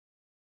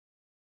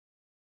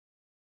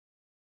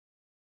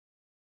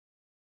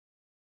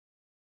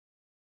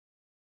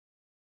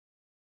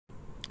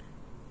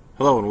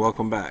Hello and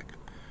welcome back.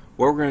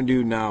 What we're going to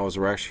do now is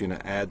we're actually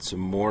going to add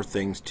some more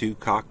things to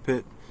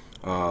Cockpit.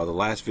 The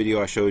last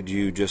video I showed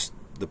you just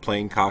the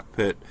plain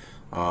Cockpit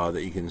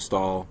that you can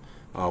install.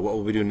 What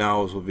we'll be doing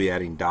now is we'll be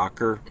adding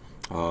Docker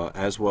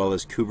as well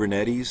as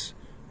Kubernetes,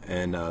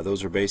 and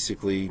those are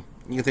basically,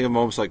 you can think of them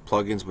almost like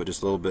plugins, but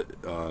just a little bit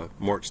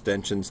more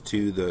extensions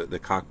to the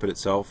Cockpit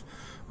itself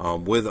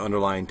with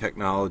underlying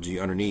technology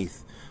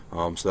underneath,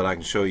 so that I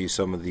can show you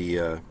some of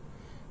the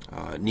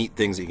neat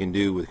things that you can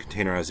do with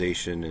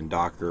containerization and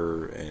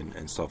Docker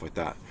and stuff like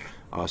that.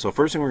 So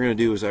first thing we're going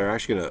to do is we're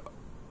actually going to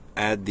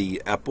add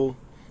the EPEL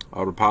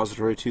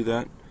repository to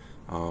that.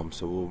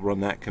 So we'll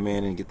run that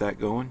command and get that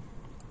going.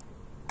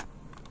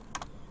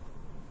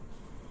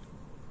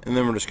 And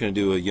then we're just going to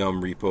do a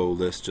yum repo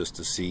list just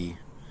to see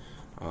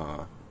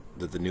that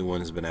the new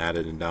one has been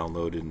added and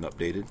downloaded and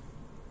updated.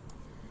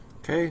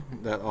 Okay,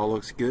 that all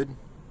looks good.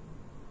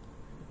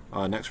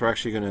 Next we're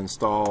actually going to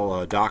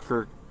install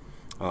Docker.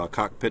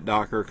 Cockpit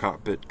Docker,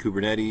 Cockpit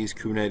Kubernetes,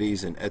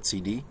 Kubernetes, and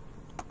etcd.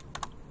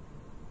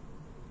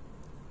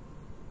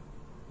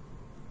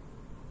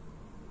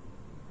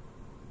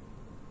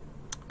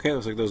 Okay,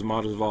 looks like those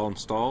modules have all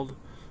installed.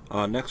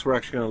 Next, we're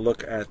actually going to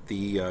look at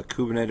the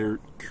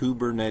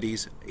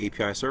Kubernetes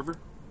API server.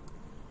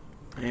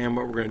 And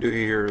what we're going to do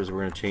here is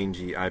we're going to change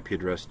the IP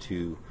address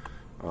to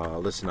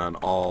listen on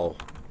all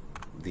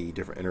the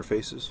different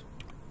interfaces.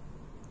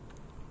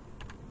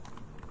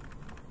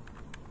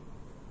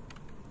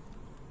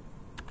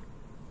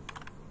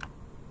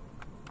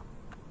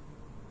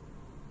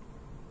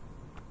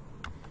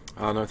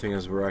 Another thing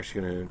is we're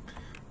actually going to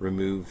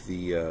remove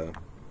the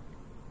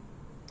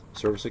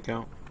service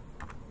account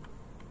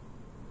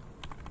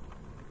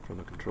from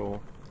the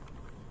control.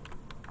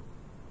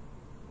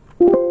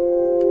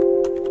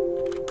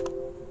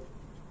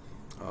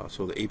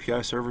 So the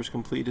API server is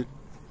completed.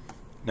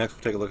 Next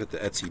we'll take a look at the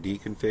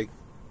etcd config.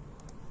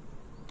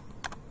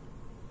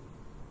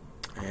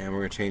 And we're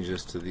going to change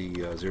this to the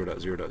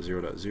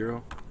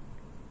 0.0.0.0.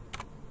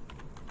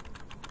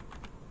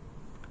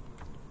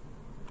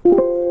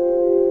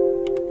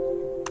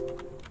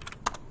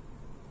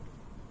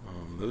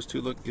 Those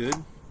two look good.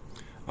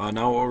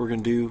 Now what we're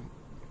going to do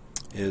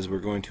is we're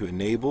going to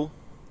enable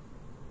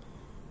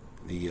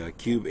the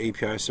Kube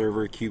API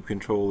server, Kube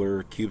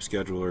controller, Kube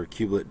scheduler,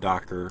 kubelet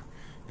Docker,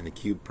 and the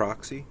Kube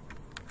proxy.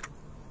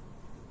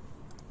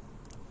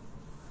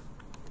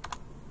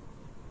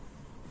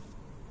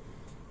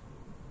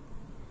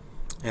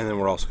 And then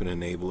we're also going to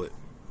enable it.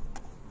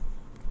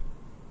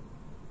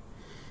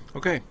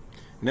 Okay,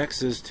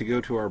 next is to go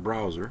to our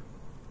browser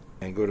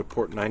and go to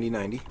port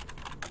 9090.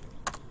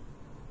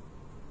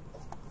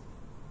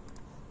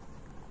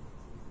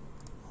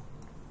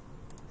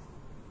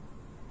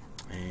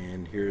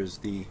 And here's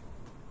the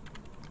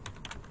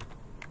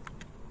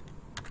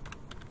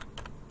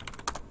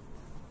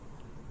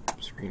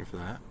screen for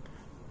that.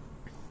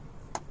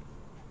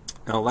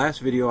 Now, last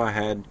video I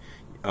had,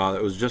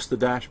 it was just the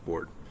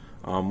dashboard.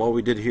 What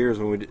we did here is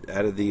when we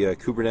added the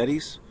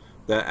Kubernetes,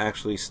 that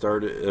actually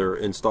started or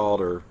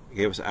installed or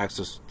gave us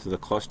access to the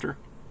cluster.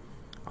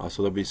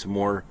 So there'll be some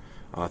more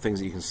things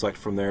that you can select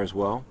from there as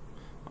well.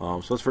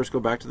 So let's first go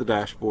back to the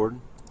dashboard,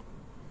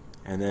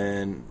 and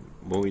then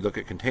when we look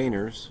at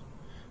containers,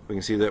 we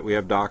can see that we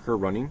have Docker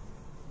running,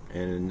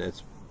 and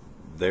it's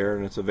there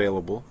and it's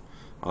available.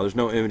 There's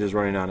no images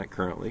running on it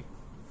currently,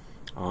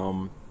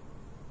 and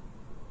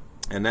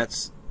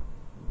that's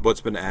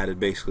what's been added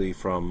basically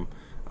from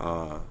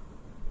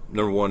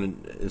number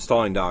one,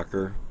 installing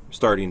Docker,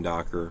 starting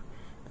Docker,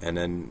 and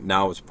then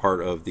now it's part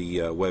of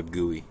the web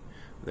GUI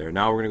there.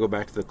 Now we're going to go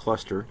back to the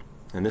cluster,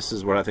 and this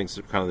is what I think is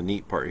kind of the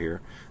neat part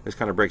here. This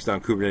kind of breaks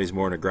down Kubernetes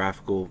more in a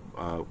graphical,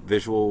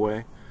 visual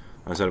way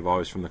instead of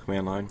always from the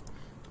command line.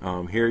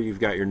 Here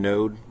you've got your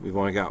node. We've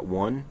only got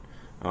one.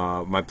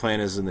 My plan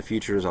is in the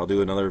future is I'll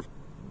do another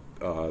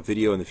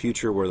video in the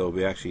future where there'll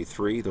be actually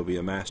three. There'll be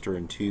a master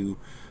and two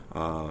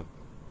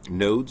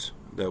nodes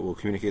that will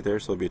communicate there,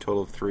 so there'll be a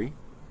total of three.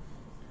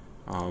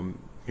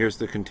 Here's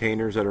the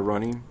containers that are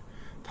running.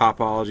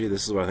 Topology,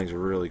 this is what I think is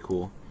really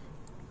cool.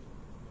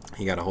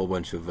 You got a whole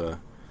bunch of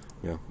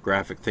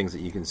graphic things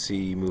that you can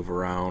see, move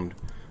around,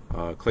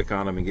 click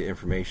on them and get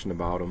information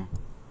about them.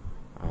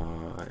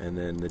 And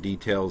then the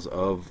details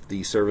of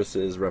the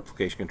services,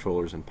 replication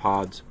controllers, and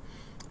pods,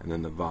 and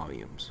then the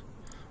volumes.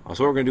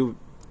 So what we're going to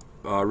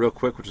do real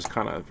quick, which is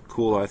kind of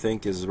cool I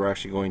think, is we're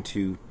actually going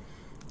to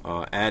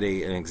add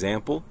an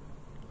example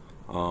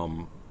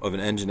of an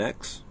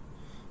Nginx.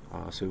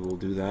 So we'll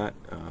do that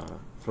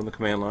from the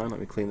command line. Let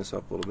me clean this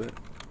up a little bit.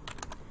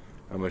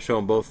 I'm going to show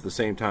them both at the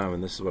same time,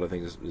 and this is what I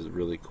think is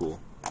really cool.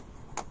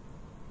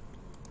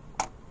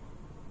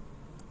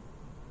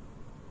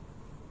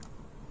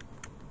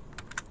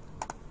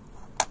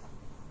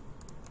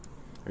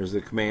 There's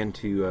the command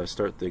to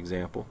start the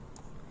example,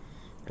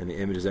 and the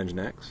image is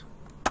Nginx.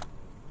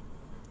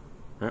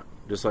 Yeah,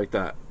 just like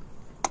that.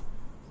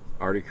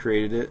 Already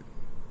created it.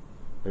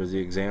 There's the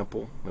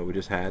example that we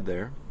just had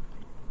there.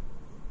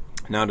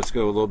 Now let's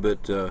go a little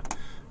bit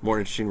more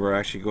interesting. We're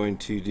actually going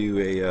to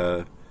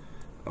do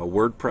a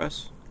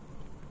WordPress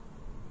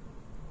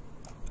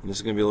And this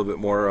is going to be a little bit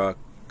more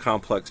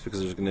complex because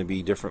there's going to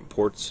be different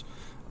ports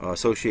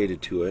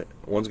associated to it.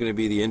 One's going to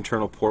be the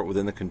internal port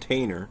within the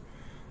container,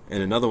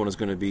 and another one is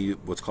going to be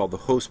what's called the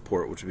host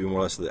port, which would be more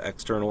or less the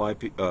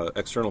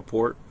external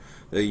port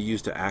that you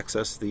use to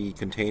access the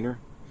container.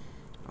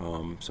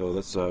 So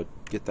let's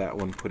get that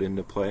one put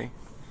into play.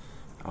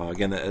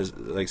 Again, that is,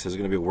 like I said, is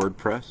going to be a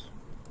WordPress,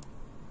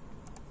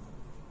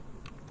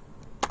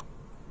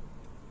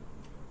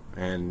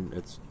 and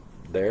it's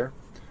there.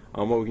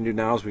 What we can do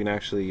now is we can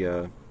actually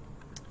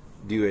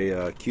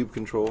do a cube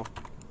control.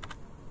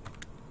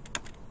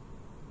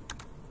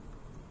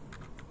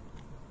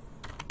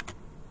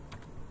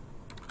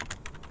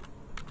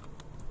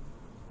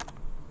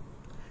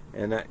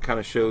 And that kind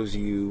of shows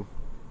you,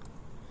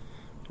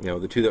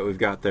 the two that we've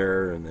got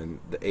there, and then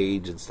the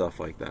age and stuff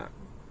like that.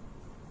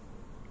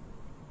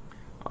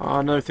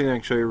 Another thing I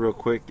can show you real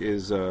quick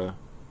is back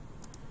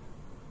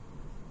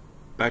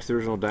to the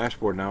original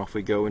dashboard. Now, if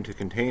we go into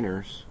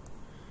containers,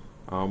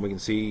 we can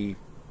see,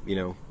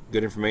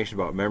 good information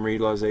about memory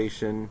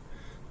utilization,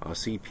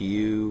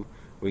 CPU.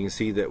 We can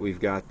see that we've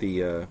got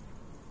the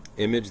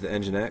image, the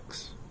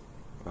Nginx,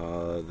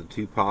 the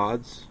two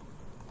pods.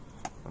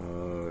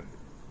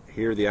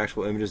 Here are the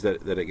actual images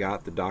that it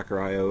got, the Docker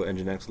IO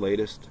Nginx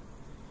latest,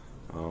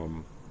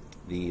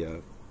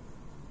 the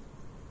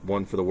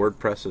one for the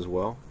WordPress as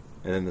well,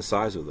 and then the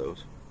size of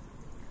those.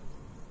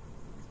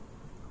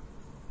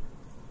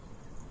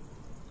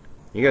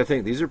 You got to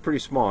think, these are pretty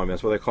small. I mean,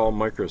 that's why they call them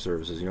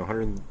microservices.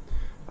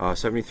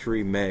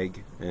 173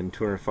 meg and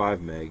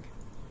 205 meg.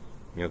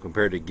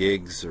 Compared to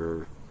gigs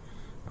or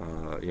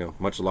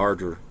much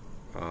larger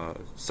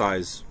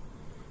size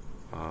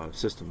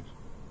systems.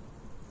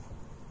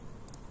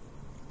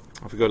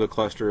 If we go to the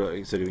cluster,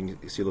 like I said, we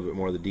can see a little bit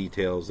more of the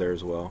details there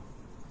as well.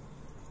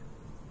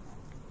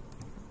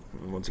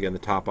 And once again, the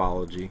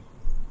topology,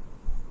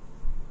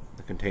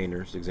 the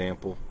containers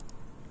example,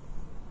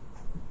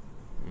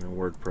 and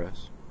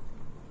WordPress.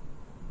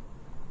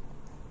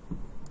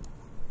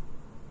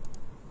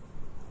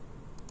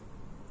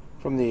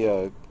 From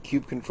the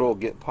Cube Control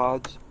Git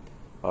pods,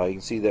 you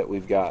can see that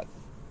we've got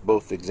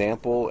both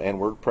example and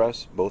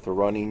WordPress, both are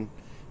running,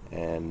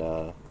 and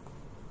the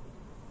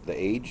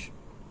age.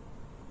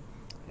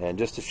 And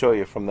just to show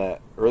you from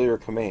that earlier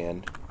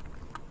command,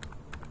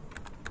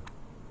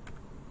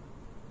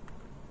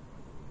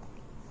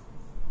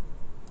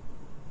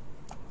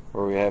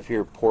 where we have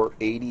here port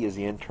 80 is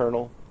the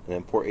internal, and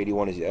then port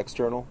 81 is the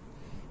external.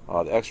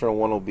 The external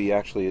one will be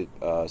actually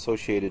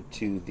associated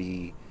to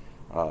the,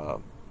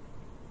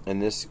 in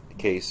this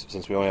case,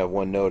 since we only have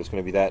one node, it's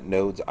going to be that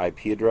node's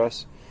IP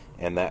address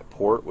and that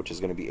port, which is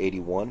going to be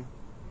 81.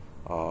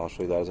 I'll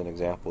show you that as an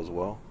example as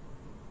well.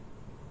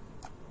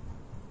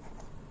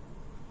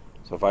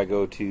 So if I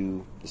go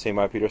to the same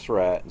IP address we're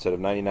at, instead of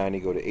 9090,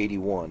 go to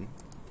 81.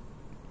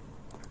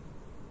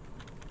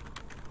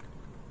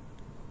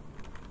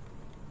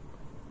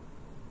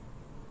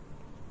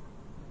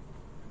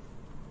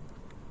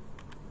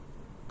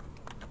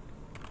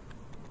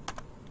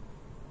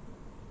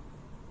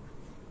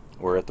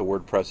 We're at the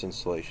WordPress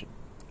installation.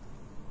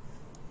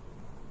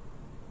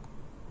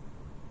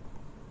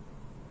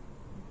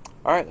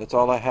 Alright, that's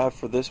all I have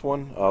for this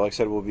one. Like I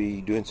said, we'll be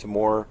doing some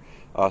more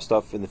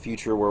stuff in the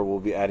future where we'll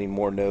be adding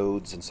more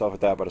nodes and stuff like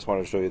that, but I just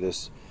wanted to show you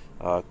this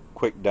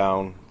quick,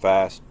 down,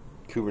 fast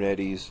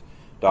Kubernetes,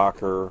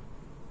 Docker,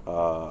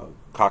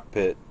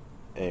 cockpit,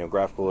 and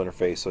graphical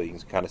interface, so you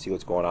can kind of see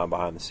what's going on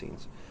behind the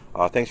scenes.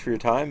 Thanks for your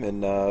time,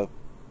 and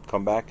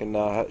come back and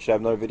should have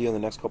another video in the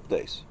next couple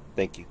days.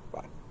 Thank you.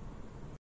 Bye.